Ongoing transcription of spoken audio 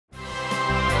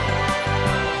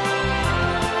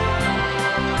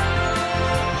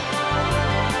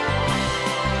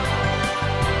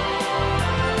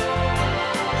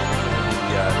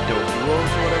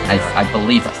I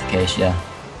believe that's the case, yeah.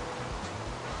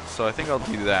 So I think I'll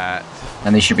do that.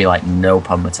 And there should be like no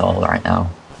problem at all right now.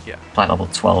 Yeah. Like level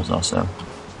 12s or so.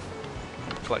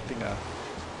 I'm collecting a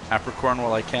apricorn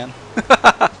while I can.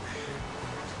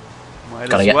 Might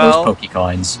Gotta as get well. those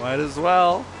Pokecoins. Might as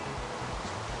well.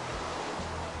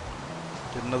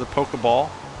 Get another Pokeball,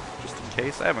 just in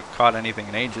case. I haven't caught anything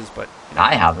in ages, but... You know.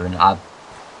 I haven't. I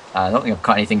don't think I've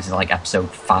caught anything since like episode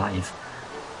 5.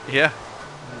 Yeah.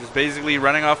 I'm just basically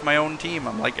running off my own team.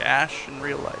 I'm like Ash in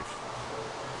real life.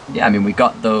 Yeah, I mean, we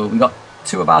got 2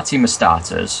 of our team as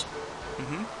starters.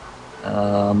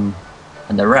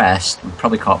 And the rest we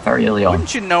probably caught very early on.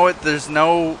 Wouldn't you know it, there's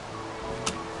no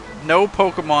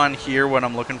Pokemon here when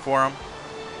I'm looking for them.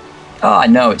 Oh, I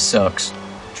know, it sucks.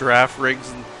 Giraffe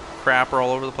rigs and crap are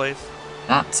all over the place.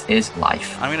 That is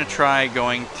life. I'm going to try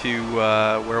going to,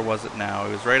 where was it now?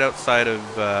 It was right outside of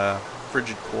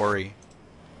Frigid Quarry.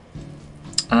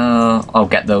 I'll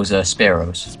get those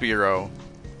Spearows. Spearow.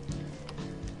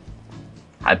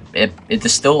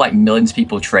 There's still like millions of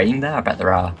people training there? I bet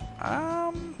there are.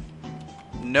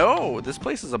 No, this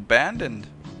place is abandoned.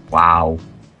 Wow.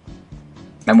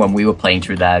 Remember when we were playing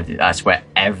through there, that's where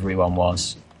everyone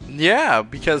was. Yeah,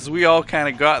 because we all kind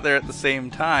of got there at the same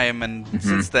time, and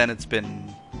since then it's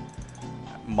been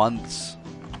months.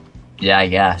 Yeah, I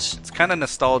guess. It's kind of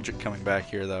nostalgic coming back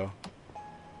here, though.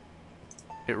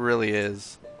 It really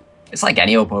is. It's like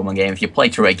any old Pokemon game. If you play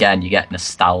through it again, you get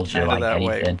nostalgia Kinda like that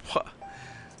anything. Way.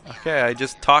 Okay, I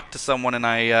just talked to someone and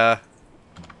I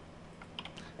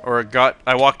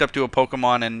walked up to a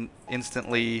Pokemon and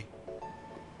instantly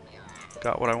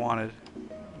got what I wanted.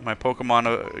 My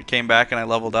Pokemon came back and I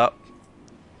leveled up.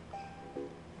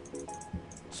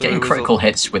 So Getting critical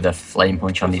hits with a flame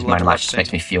punch on these minor matches just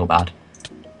makes me feel bad.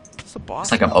 It's a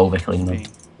boss. It's like I'm overkilling them.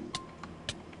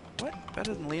 What?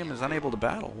 Better than Liam is unable to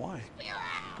battle. Why?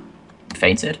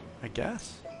 Fainted? I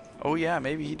guess. Oh yeah,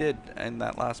 maybe he did in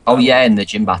that last battle. Oh yeah, in the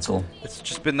gym battle. It's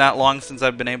just been that long since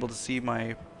I've been able to see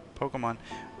my Pokemon.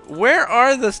 Where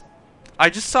are the... I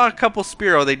just saw a couple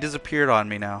Spearow. They disappeared on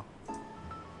me now.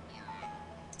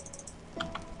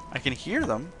 I can hear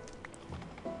them.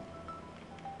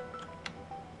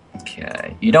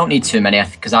 Okay. You don't need too many,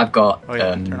 because I've got... Oh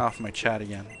yeah, turn off my chat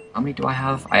again. How many do I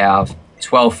have? I have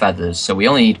 12 feathers, so we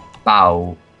only need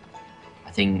about,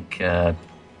 I think, 18?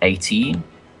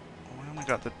 I only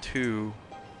got the 2.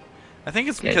 I think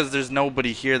it's because there's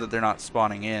nobody here that they're not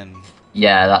spawning in.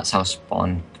 Yeah, that's how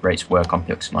spawn rates work on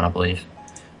Pixelmon, I believe.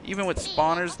 Even with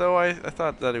spawners, though, I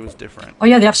thought that it was different. Oh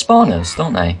yeah, they have spawners,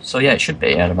 don't they? So yeah, it should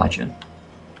be, I'd imagine.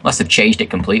 Unless they've changed it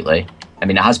completely. I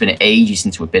mean, it has been ages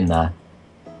since we've been there.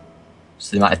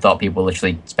 So they might have thought people were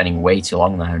literally spending way too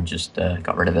long there and just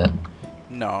got rid of it.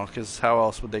 No, because how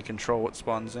else would they control what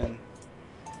spawns in?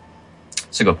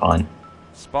 It's a good point.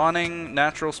 Spawning,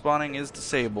 natural spawning is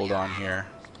disabled on here.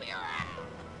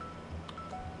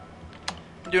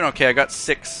 I'm doing okay, I got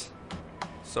 6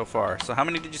 so far. So how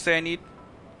many did you say I need?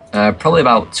 Probably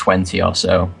about 20 or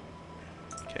so.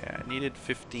 Okay, I needed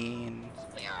 15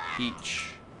 each.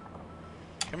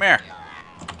 Come here.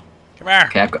 Come here.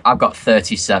 Okay, I've got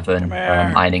 37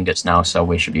 iron ingots now, so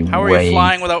we should be How are you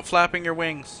flying without flapping your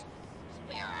wings?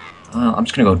 I'm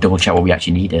just going to go double check what we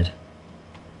actually needed.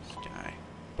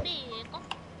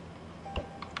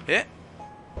 Hit.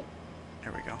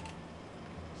 There we go.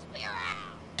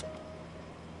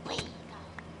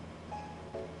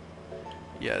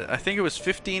 Yeah, I think it was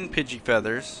 15 Pidgey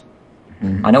feathers.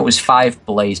 I know it was 5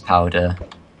 blaze powder,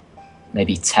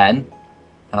 maybe 10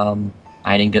 iron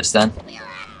ingots then.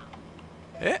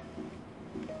 Hit.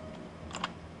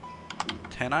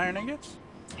 10 iron ingots?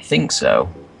 I think so.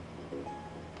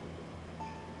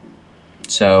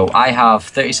 So I have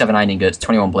 37 iron ingots,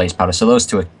 21 blaze powder, so those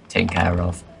 2 are taken care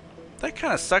of. That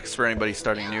kind of sucks for anybody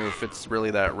starting new if it's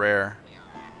really that rare.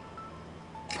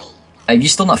 Have you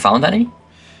still not found any?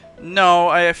 No,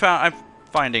 I'm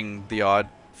finding the odd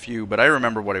few, but I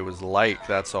remember what it was like,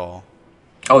 that's all.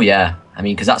 Oh yeah, I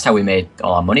mean, because that's how we made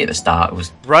all our money at the start. It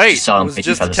was right. selling it was Pidgey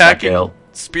just feathers attacking to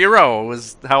Spearow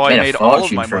was how I made all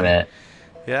of my money. It.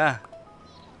 Yeah.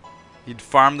 You'd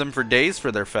farm them for days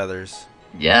for their feathers.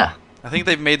 Yeah. I think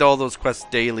they've made all those quests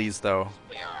dailies, though.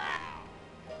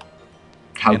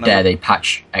 How dare they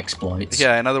patch exploits?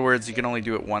 Yeah, in other words, you can only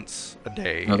do it once a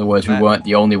day. In other words, we weren't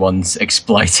the only ones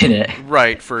exploiting it.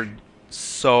 Right, for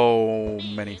so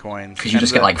many coins. Because you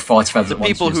just get like 40 feathers at once.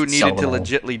 People who needed to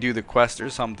legitly do the quest or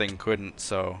something couldn't,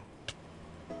 so...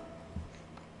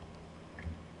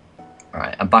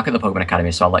 Alright, I'm back at the Pokemon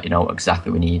Academy, so I'll let you know what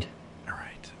exactly we need.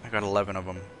 Alright, I got 11 of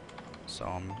them.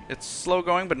 So, it's slow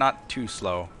going, but not too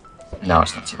slow. No,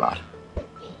 it's not too bad.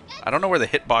 I don't know where the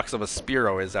hitbox of a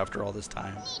Spearow is after all this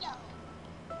time.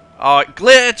 Oh, it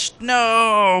glitched!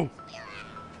 No!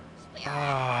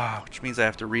 Ah, which means I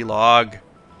have to relog.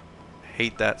 I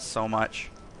hate that so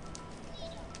much.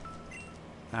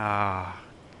 Ah,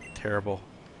 terrible.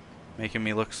 Making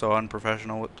me look so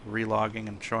unprofessional with relogging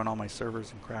and showing all my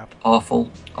servers and crap.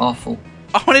 Awful. Awful.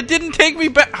 Oh, and it didn't take me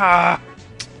back! Ah!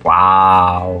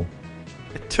 Wow.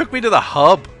 It took me to the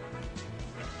hub.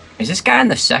 Is this guy on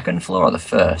the second floor or the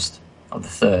first? Or the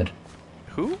third?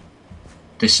 Who?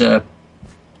 This,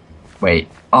 wait.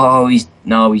 Oh, he's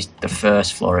the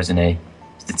first floor, isn't he?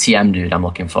 It's the TM dude I'm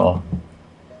looking for.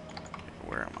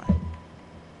 Where am I?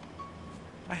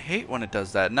 I hate when it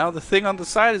does that. Now the thing on the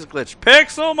side is glitched.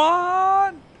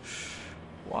 Pixelmon!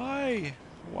 Why?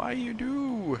 Why you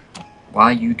do?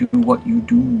 Why you do what you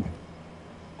do?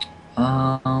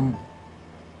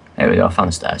 There we go, I found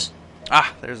the stairs.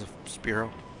 Ah, there's a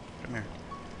Spearow. Come here.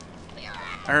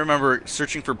 I remember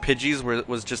searching for Pidgeys where it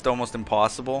was just almost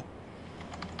impossible.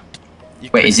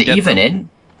 Wait, is it even in?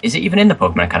 Is it even in the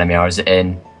Pokemon Academy or is it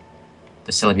in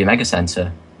the Celebi Mega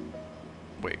Center?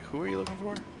 Wait, who are you looking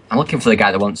for? I'm looking for the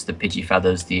guy that wants the Pidgey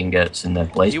feathers, the ingots, and the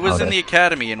blaze He was powder. in the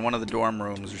academy in one of the dorm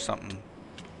rooms or something.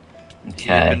 Okay. He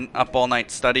had been up all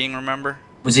night studying, remember?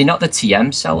 Was he not the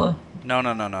TM seller? No. Is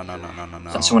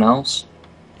that someone else?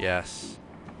 Yes.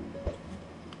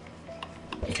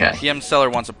 Okay. TM seller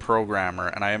wants a programmer,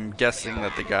 and I am guessing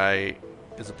that the guy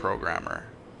is a programmer.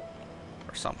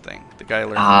 Or something. The guy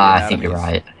learned I think you're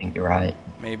right. I think you're right.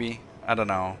 Maybe? I don't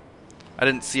know. I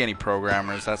didn't see any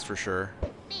programmers, that's for sure.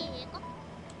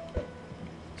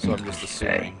 So I'm just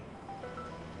assuming.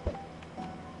 There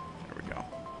we go.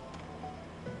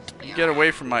 You get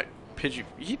away from my Pidgey.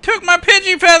 He took my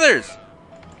Pidgey feathers!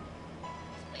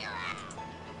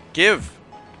 Give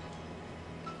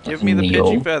me the Neil.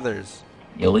 Pidgey feathers.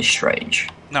 Neil is strange.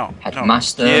 No.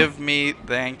 Headmaster. Give me.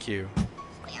 Thank you.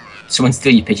 Someone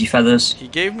steal your Pidgey feathers? He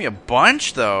gave me a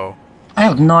bunch, though. I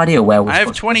have no idea where we're I have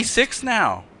supposed to- 26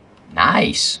 now.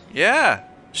 Nice. Yeah.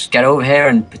 Just get over here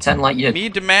and pretend like you Me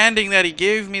demanding that he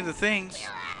gave me the things.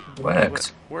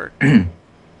 worked. Worked.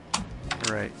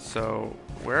 Alright, so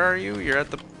where are you? You're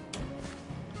at the...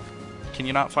 Can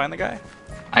you not find the guy?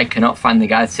 I cannot find the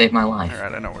guy to save my life.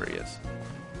 Alright, I know where he is.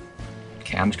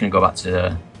 Okay, I'm just gonna go back to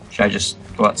the... Should I just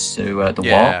go back to the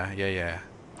wall? Yeah.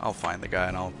 I'll find the guy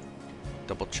and I'll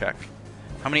double check.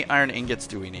 How many iron ingots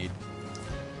do we need?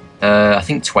 I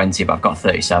think 20, but I've got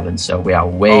 37, so we are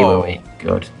way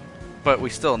good. But we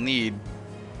still need...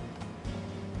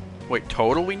 Wait,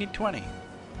 total we need 20?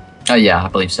 Oh yeah, I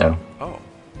believe so. Oh.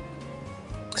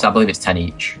 Because I believe it's 10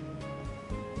 each.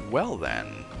 Well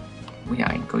then. We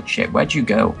are in good shape. Where'd you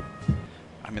go?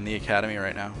 I'm in the academy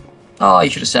right now. Oh, you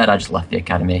should have said I just left the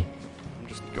academy. I'm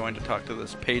just going to talk to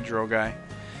this Pedro guy.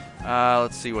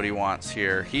 Let's see what he wants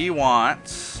here. He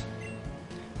wants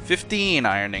 15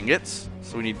 iron ingots.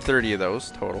 So we need 30 of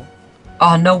those total.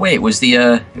 Oh no, wait, it was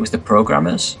the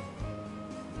programmers.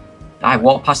 I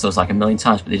walked past those like a million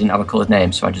times, but they didn't have a coloured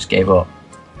name, so I just gave up.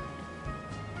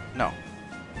 No,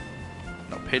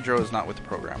 Pedro is not with the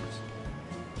programmers.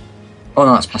 Oh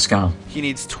no, that's Pascal. He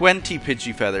needs 20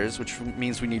 Pidgey feathers, which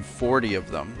means we need 40 of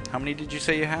them. How many did you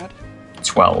say you had?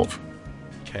 12.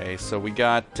 Okay, so we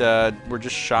got, we're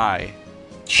just shy.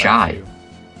 Shy?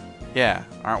 Yeah,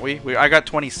 aren't we? I got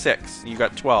 26, you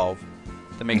got 12.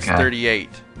 That makes 38.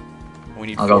 We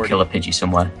need I'll 40. go kill a Pidgey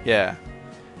somewhere. Yeah.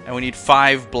 And we need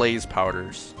 5 blaze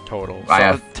powders total. So I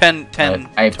have 10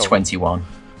 I have total. 21.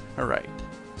 Alright.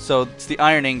 So it's the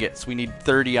iron ingots. We need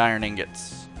 30 iron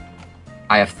ingots.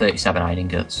 I have 37 iron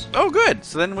ingots. Oh, good.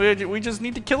 So then we just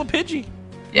need to kill a Pidgey.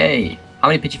 Yay. How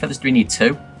many Pidgey feathers do we need?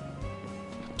 2?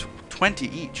 20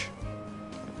 each.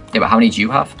 Yeah, but how many do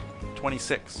you have?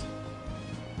 26.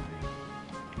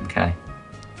 Okay.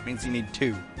 Which means you need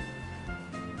 2.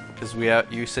 Because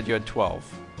you said you had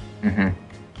 12.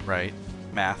 Mm-hmm. Right.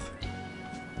 Math.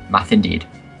 Math indeed.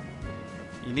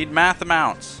 You need math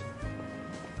amounts.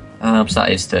 So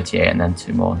that is 38 and then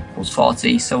 2 more equals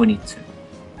 40, so we need 2.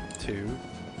 2.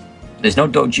 There's no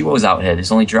Doduos out here,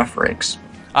 there's only Giraffrigs.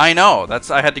 I know.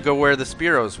 I had to go where the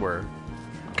Spearows were.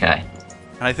 Okay.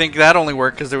 And I think that only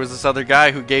worked because there was this other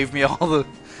guy who gave me all the...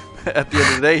 At the end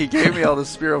of the day, he gave me all the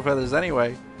Spearow feathers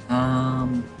anyway.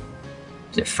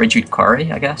 Is it Frigid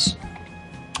Quarry, I guess?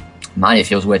 Man, it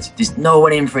feels weird. There's no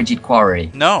one in Frigid Quarry.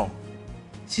 No.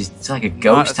 It's like a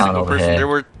ghost town over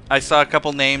here. I saw a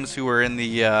couple names who were in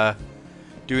the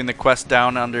doing the quest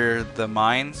down under the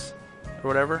mines or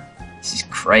whatever. This is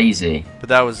crazy. But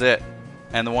that was it.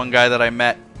 And the one guy that I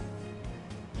met,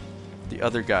 the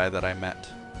other guy that I met.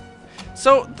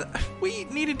 So we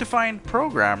needed to find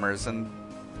programmers, and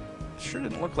Sure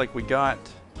didn't look like we got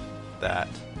that.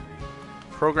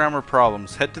 Programmer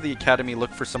problems. Head to the academy,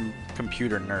 look for some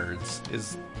computer nerds,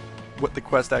 is what the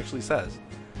quest actually says.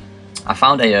 I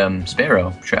found a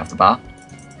Spearow straight off the bat.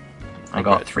 I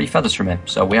got 3 feathers from him,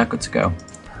 so we are good to go.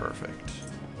 Perfect.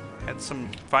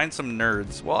 Find some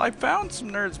nerds. Well, I found some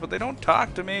nerds, but they don't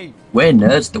talk to me. We're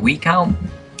nerds, do we count?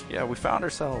 Yeah, we found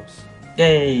ourselves.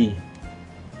 Yay!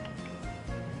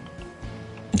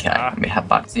 Okay, let me head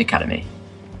back to the academy.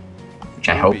 Which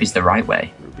I hope is the right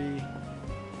way. Ruby.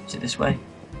 Is it this way?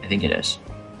 I think it is.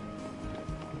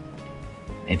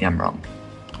 Maybe I'm wrong.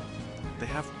 They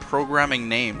have programming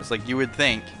names, like you would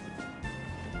think.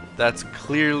 That's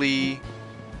clearly...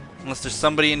 Unless there's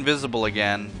somebody invisible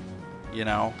again, you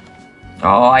know.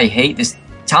 Oh, I hate this.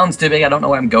 Town's too big, I don't know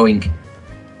where I'm going.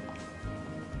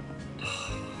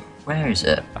 Where is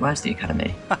it? Where's the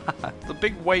academy? The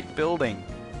big white building.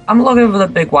 I'm looking for the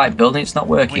big white building, it's not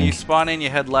working. When you spawn in, you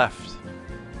head left.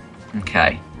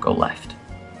 Okay, go left.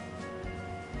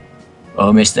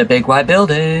 Oh, Mr. Big White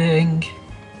Building!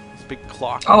 This big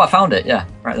clock. Oh, I found it, yeah,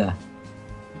 right there.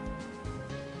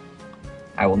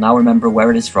 I will now remember where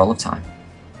it is for all of time.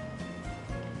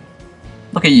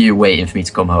 Look at you waiting for me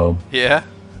to come home. Yeah?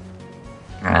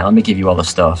 Alright, let me give you all the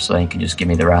stuff so you can just give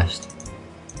me the rest.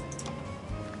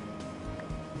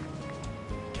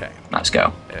 Okay. Let's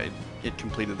go. It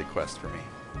completed the quest for me.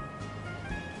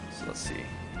 So let's see.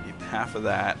 Need half of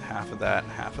that, half of that,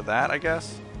 and half of that, I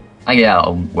guess? Oh, yeah,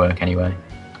 that'll work anyway.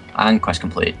 And quest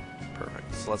complete.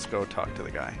 Perfect. So let's go talk to the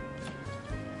guy.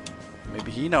 Maybe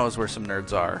he knows where some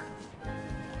nerds are.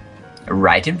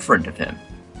 Right in front of him.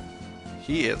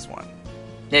 He is one.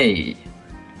 Hey.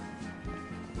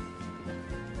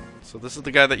 So this is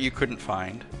the guy that you couldn't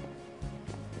find.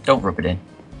 Don't rub it in.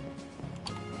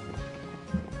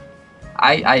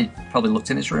 I probably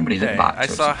looked in his room, but he's at the back. I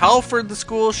so saw Halford, the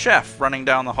school chef, running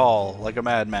down the hall like a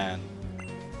madman.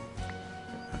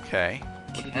 Okay.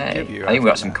 What did he give you? I think we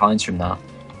got some coins from that.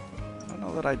 I don't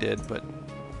know that I did, but...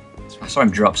 I saw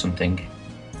him drop something.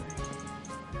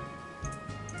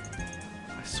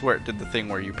 I swear it did the thing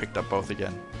where you picked up both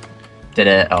again. Did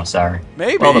it? Oh, sorry.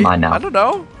 Maybe. Well, never mind now. I don't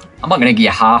know. I'm not going to give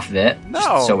you half of it. No.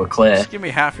 Just so we're clear. Just give me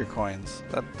half your coins.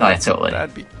 Oh, yeah, totally.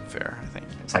 That'd be fair, I think.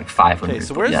 It's like 500. Okay,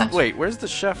 so where's the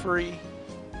chefery?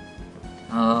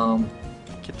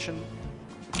 Kitchen?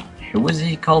 Who was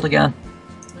he called again?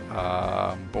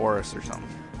 Boris or something.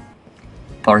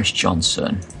 Boris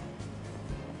Johnson.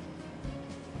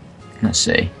 Let's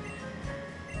see.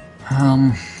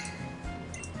 Wow,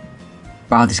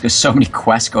 there's got so many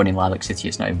quests going in Lilac City,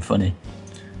 it's not even funny.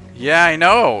 Yeah, I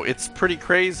know. It's pretty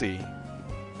crazy.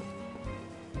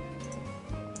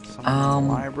 Someone in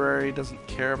the library doesn't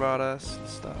care about us and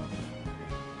stuff.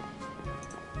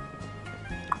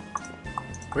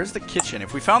 Where's the kitchen?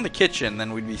 If we found the kitchen,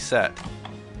 then we'd be set.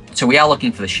 So we are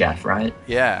looking for the chef, right?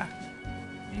 Yeah.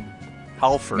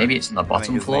 Halford. Maybe it's on the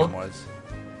bottom floor? Name was.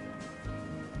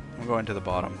 I'm going to the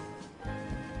bottom.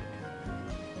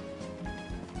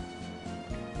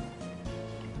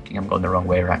 I think I'm going the wrong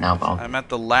way right now, Bob. I'm at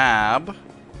the lab.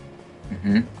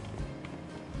 Mm-hmm.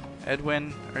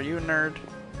 Edwin, are you a nerd?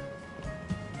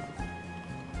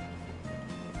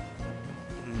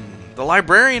 The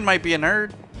librarian might be a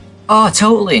nerd. Oh,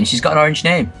 totally, and she's got an orange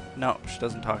name. No, she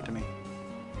doesn't talk to me.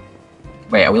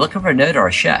 Wait, are we looking for a nerd or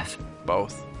a chef?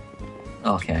 Both.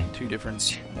 Okay. Two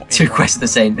different... Two quests the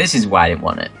same. This is why I didn't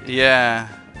want it. Yeah.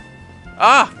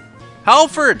 Ah!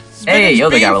 Halford! Hey, you're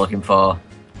the beef. guy we're looking for.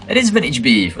 It is vintage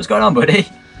beef. What's going on, buddy?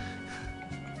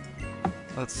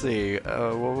 Let's see.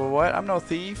 What? I'm no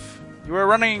thief. You were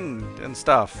running and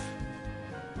stuff.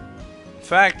 In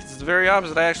fact, it's the very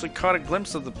opposite. I actually caught a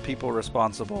glimpse of the people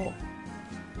responsible.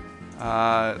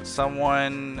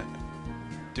 Someone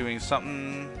doing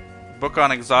something. Book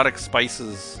on exotic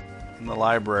spices in the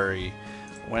library.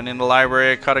 When in the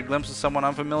library, I caught a glimpse of someone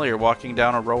unfamiliar walking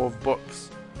down a row of books.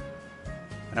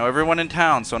 I know everyone in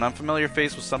town, so an unfamiliar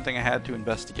face was something I had to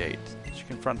investigate. Did you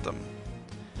confront them?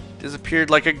 Disappeared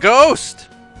like a ghost!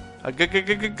 A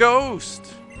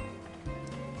ghost!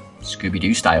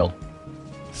 Scooby-Doo style.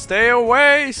 Stay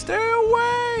away! Stay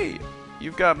away!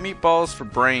 You've got meatballs for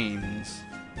brains.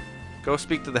 Go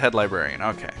speak to the head librarian.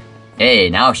 Okay. Hey,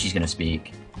 now she's gonna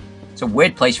speak. It's a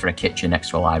weird place for a kitchen next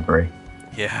to a library.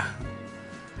 Yeah.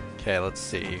 Okay, let's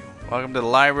see. Welcome to the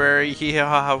library. Hee ha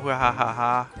ha ha ha ha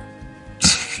ha.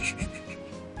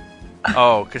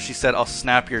 Oh, because she said, I'll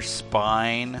snap your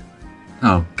spine.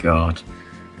 Oh, God.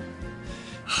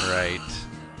 Right.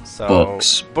 So,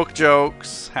 Books. Book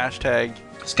jokes. Hashtag.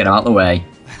 Let's get out of the way.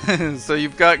 So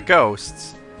you've got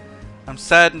ghosts. I'm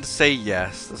saddened to say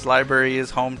yes. This library is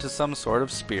home to some sort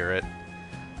of spirit.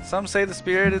 Some say the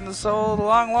spirit is the soul of the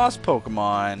long-lost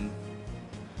Pokemon.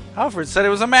 Alfred said it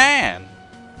was a man.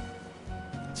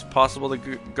 It's possible the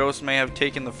ghost may have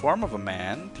taken the form of a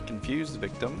man to confuse the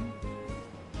victim.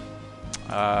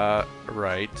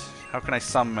 Right. How can I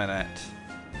summon it?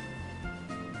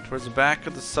 Towards the back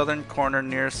of the southern corner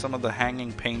near some of the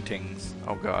hanging paintings.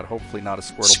 Oh god, hopefully not a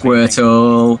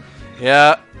Squirtle painting.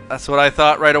 Yeah, that's what I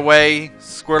thought right away.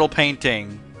 Squirtle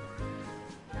painting.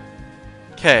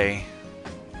 Okay.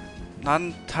 Not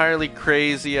entirely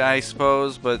crazy, I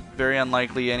suppose, but very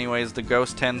unlikely anyways. The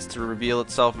ghost tends to reveal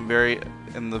itself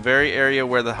in the very area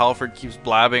where the Halford keeps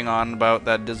blabbing on about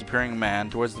that disappearing man,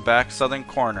 towards the back southern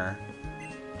corner.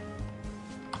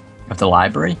 Of the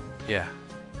library? Yeah.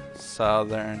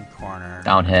 Southern corner.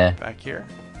 Down here. Back here?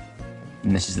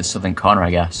 And this is the southern corner,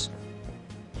 I guess.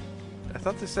 I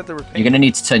thought they said they were painting. You're going to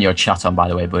need to turn your chat on, by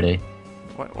the way, buddy.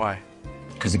 What? Why?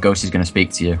 Because the ghost is going to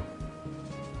speak to you.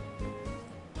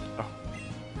 Oh.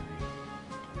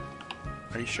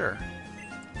 Are you sure?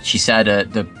 She said,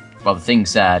 the thing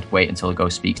said, wait until the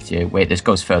ghost speaks to you. Wait, this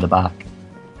goes further back.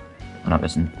 Oh, no, it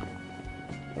doesn't.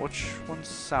 Which one's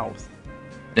south?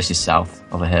 This is south,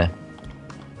 over here.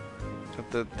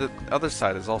 But the other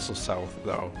side is also south,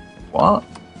 though. What?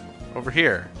 Over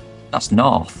here. That's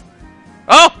north.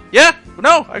 Oh! Yeah!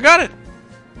 No! I got it!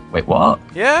 Wait, what?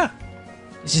 Yeah!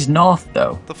 This is north,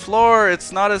 though. The floor,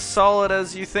 it's not as solid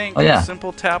as you think. Oh, yeah. A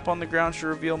simple tap on the ground should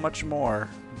reveal much more.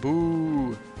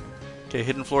 Boo! Okay,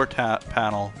 hidden floor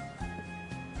panel.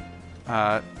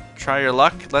 Try your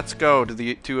luck. Let's go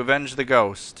to avenge the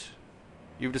ghost.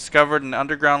 You've discovered an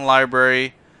underground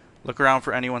library. Look around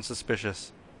for anyone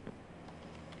suspicious.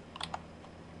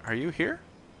 Are you here?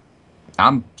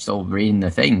 I'm still reading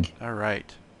the thing.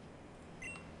 Alright.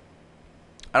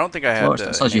 I don't think I had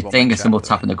to. So you think a simple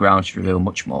tap on the ground should reveal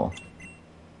much more.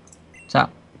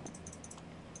 Tap.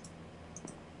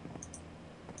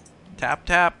 Tap,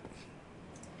 tap.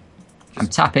 I'm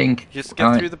tapping. Just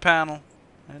get through the panel.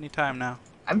 Anytime now.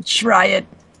 I'm trying.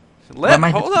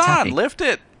 Hold on. Lift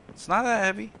it. It's not that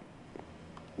heavy.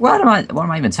 What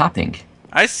am I even tapping?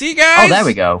 I see, guys. Oh, there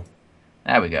we go.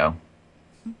 There we go.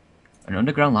 An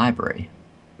underground library.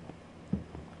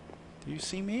 Do you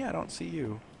see me? I don't see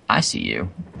you. I see you.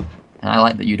 And I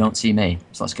like that you don't see me.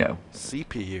 So let's go.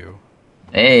 CPU.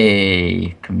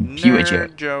 Hey, computer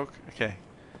joke. Okay.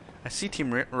 I see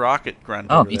Team Rocket grunt.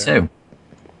 Oh, me too.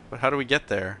 But how do we get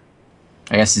there?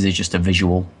 I guess this is just a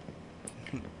visual.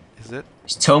 Is it?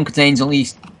 This tome contains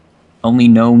only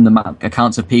known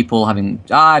accounts of people having...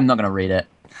 I'm not going to read it.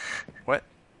 What?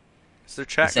 Is there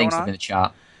chat saying going something on? in the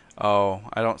chat. Oh,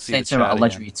 I don't see the chat a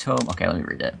legendary tome. Okay, let me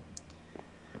read it.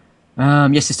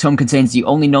 Yes, this tome contains the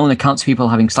only known accounts of people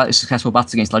having slightly successful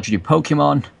battles against legendary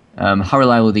Pokemon. How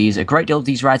reliable are these? A great deal of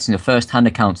these writings are first-hand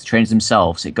accounts of trainers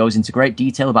themselves. It goes into great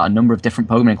detail about a number of different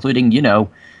Pokemon, including, you know...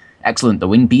 Excellent, the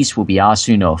Winged Beast will be ours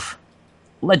soon enough.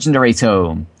 Legendary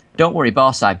tome. Don't worry,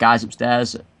 boss, our guys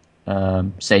upstairs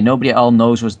say nobody at all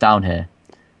knows what's down here.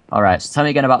 Alright, so tell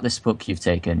me again about this book you've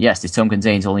taken. Yes, this tome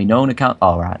contains only known account...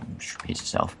 Alright, repeat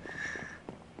yourself.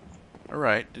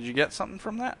 Alright, did you get something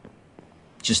from that?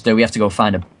 Just we have to go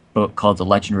find a book called The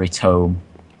Legendary Tome.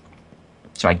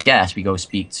 So I guess we go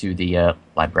speak to the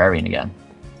librarian again.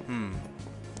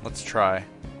 Let's try.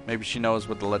 Maybe she knows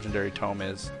what the Legendary Tome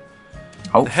is.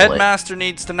 Hopefully. The headmaster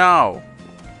needs to know.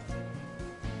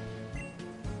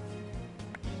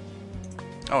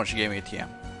 Oh, and she gave me a TM.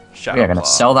 We are going to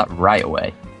sell that right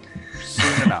away.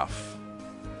 Soon enough.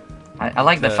 I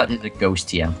like the fact that it's a ghost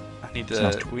TM.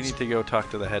 We need to go talk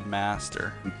to the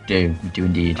headmaster. We do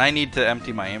indeed. And I need to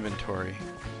empty my inventory.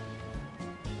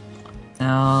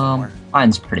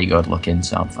 Mine's pretty good looking,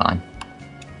 so I'm fine.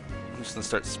 I'm just gonna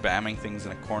start spamming things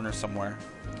in a corner somewhere.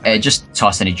 Just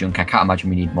toss any junk. I can't imagine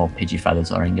we need more Pidgey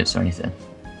feathers or ingots or anything.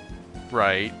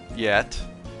 Right, yet.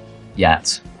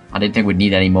 I didn't think we'd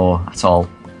need any more at all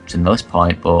to this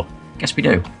point, but I guess we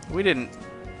do.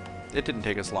 It didn't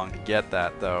take us long to get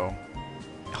that, though.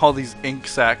 All these ink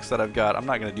sacks that I've got. I'm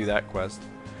not going to do that quest.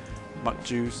 Muck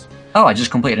juice. Oh, I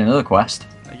just completed another quest.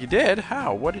 You did?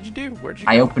 How? What did you do? Where'd you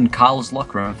go? I opened Carl's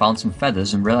locker and found some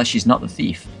feathers and realized she's not the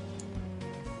thief.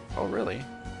 Oh, really?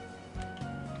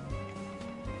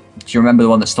 Do you remember the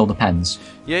one that stole the pens?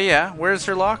 Yeah. Where's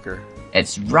her locker?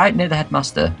 It's right near the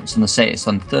headmaster. It's on the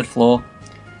 3rd floor.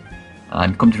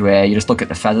 Come through here, you just look at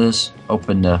the feathers,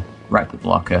 open the right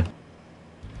locker.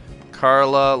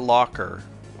 Carla Locker.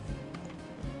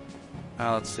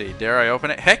 Let's see. Dare I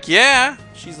open it? Heck yeah!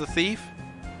 She's the thief.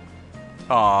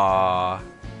 Aww.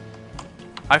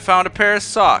 I found a pair of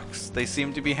socks. They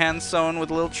seem to be hand sewn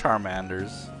with little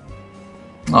Charmanders.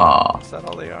 Aww. Is that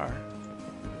all they are?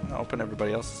 I'm gonna open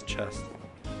everybody else's chest.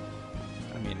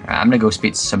 mean, Right, I'm gonna go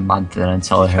speak to Samantha and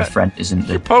tell her her friend isn't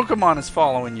your the. Pokemon is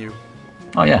following you.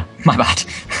 Oh yeah, my bad.